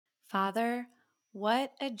Father,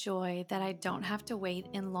 what a joy that I don't have to wait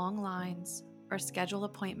in long lines or schedule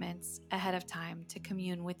appointments ahead of time to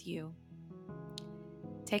commune with you.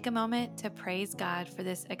 Take a moment to praise God for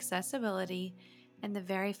this accessibility and the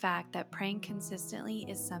very fact that praying consistently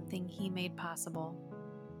is something He made possible.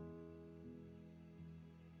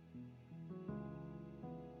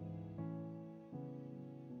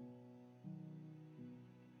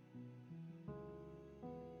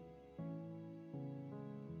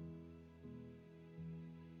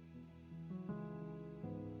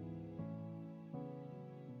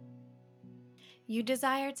 You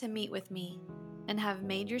desire to meet with me and have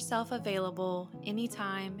made yourself available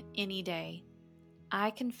anytime, any day.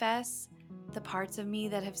 I confess the parts of me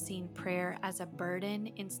that have seen prayer as a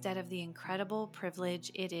burden instead of the incredible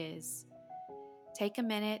privilege it is. Take a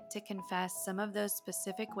minute to confess some of those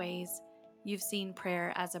specific ways you've seen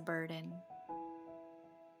prayer as a burden.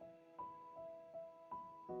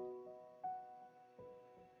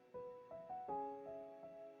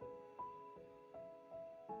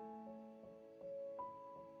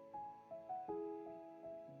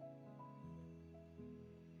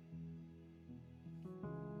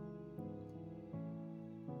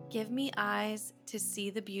 Give me eyes to see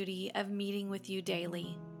the beauty of meeting with you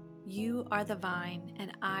daily. You are the vine,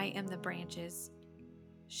 and I am the branches.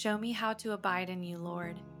 Show me how to abide in you,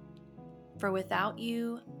 Lord. For without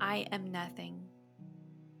you, I am nothing.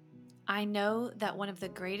 I know that one of the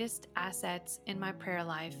greatest assets in my prayer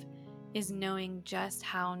life is knowing just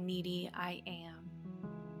how needy I am.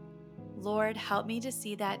 Lord, help me to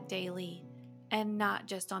see that daily and not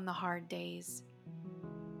just on the hard days.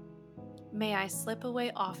 May I slip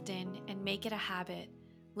away often and make it a habit,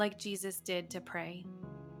 like Jesus did, to pray.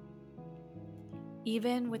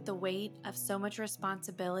 Even with the weight of so much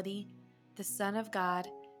responsibility, the Son of God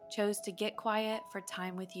chose to get quiet for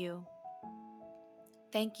time with you.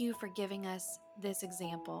 Thank you for giving us this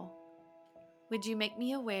example. Would you make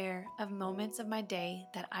me aware of moments of my day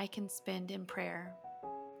that I can spend in prayer?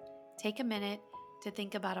 Take a minute to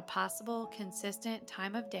think about a possible consistent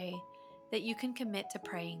time of day that you can commit to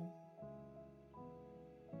praying.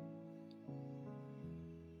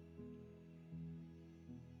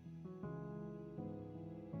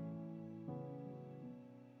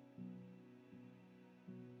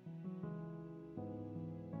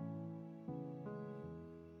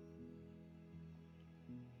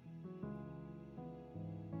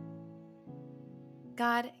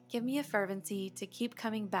 God, give me a fervency to keep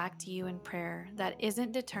coming back to you in prayer that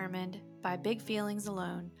isn't determined by big feelings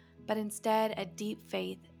alone, but instead a deep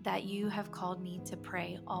faith that you have called me to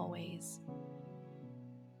pray always.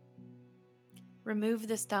 Remove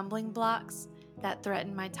the stumbling blocks that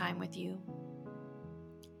threaten my time with you.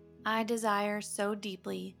 I desire so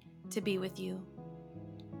deeply to be with you.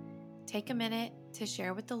 Take a minute to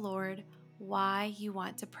share with the Lord why you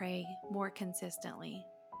want to pray more consistently.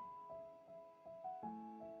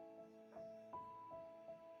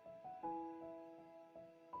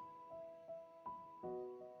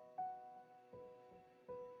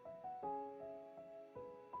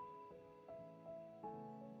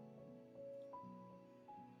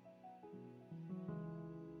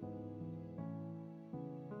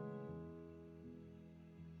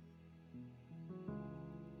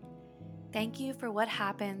 Thank you for what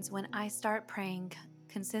happens when I start praying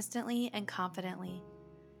consistently and confidently.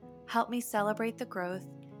 Help me celebrate the growth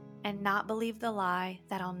and not believe the lie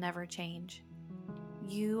that I'll never change.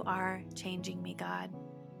 You are changing me, God.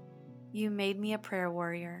 You made me a prayer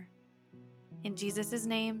warrior. In Jesus'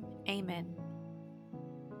 name, amen.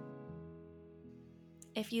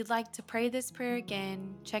 If you'd like to pray this prayer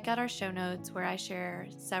again, check out our show notes where I share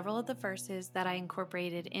several of the verses that I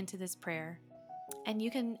incorporated into this prayer. And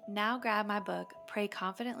you can now grab my book, Pray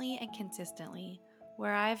Confidently and Consistently,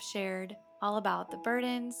 where I've shared all about the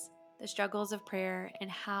burdens, the struggles of prayer, and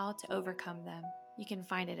how to overcome them. You can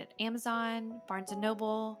find it at Amazon, Barnes &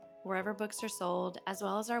 Noble, wherever books are sold, as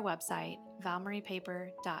well as our website,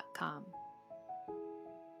 valmariepaper.com.